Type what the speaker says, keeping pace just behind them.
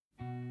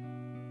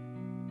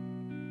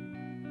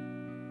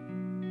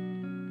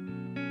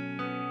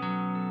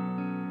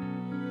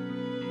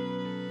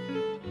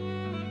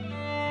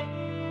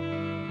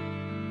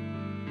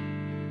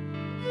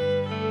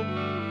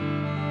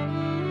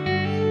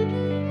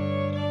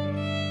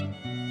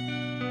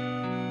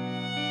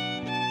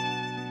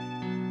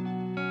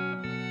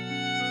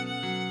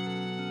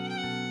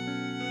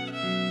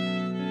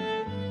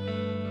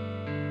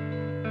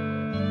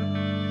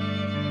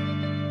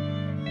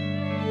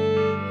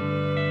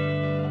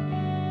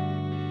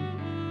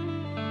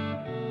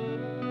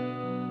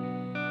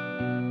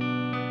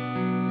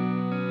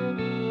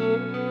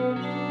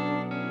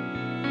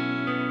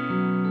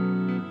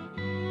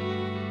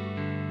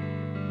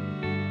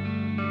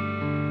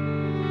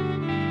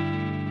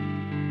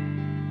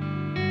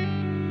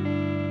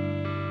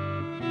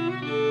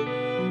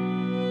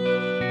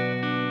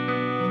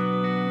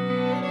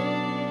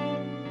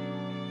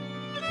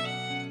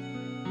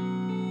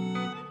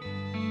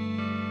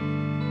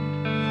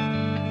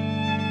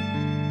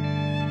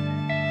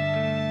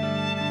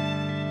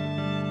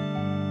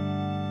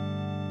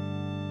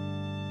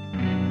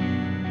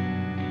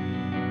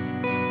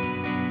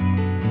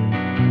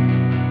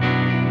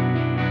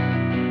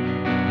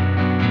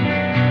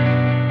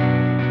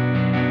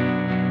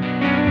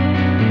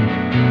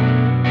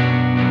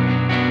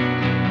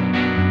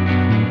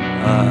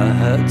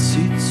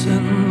seats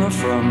in the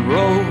front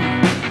row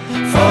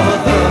for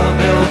the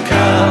Bill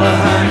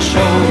Callahan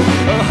show.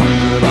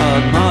 100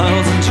 odd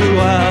miles and 2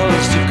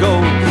 hours to go.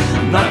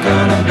 Not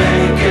gonna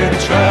make it,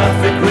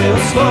 traffic real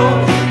slow.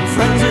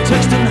 Friends are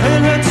texting, hey,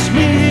 let's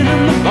meet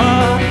in the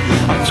bar.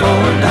 I'm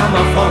throwing down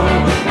my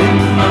phone in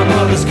my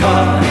mother's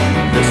car.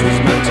 This was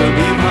meant to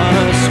be my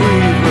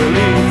sweet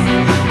relief.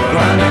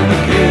 Grinding the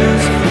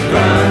gears,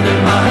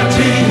 grinding my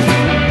teeth.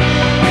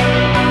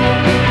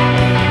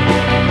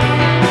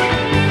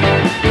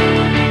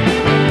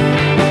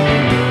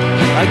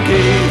 I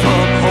gave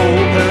up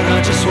hope and I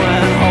just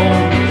went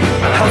home.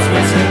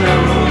 Housemates in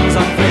their rooms,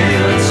 I'm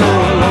feeling so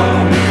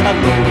alone. I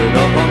loaded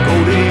up on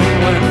codeine,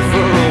 went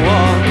for a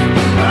walk.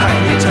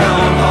 Hackney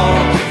Town Hall,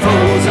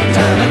 frozen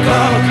 10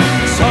 o'clock.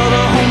 Saw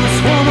the homeless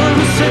woman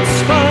who sits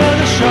by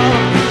the shop,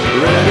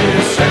 ready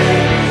to say,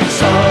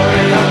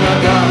 sorry I'm not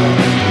God.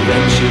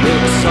 Then she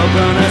looks up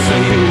and I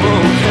say,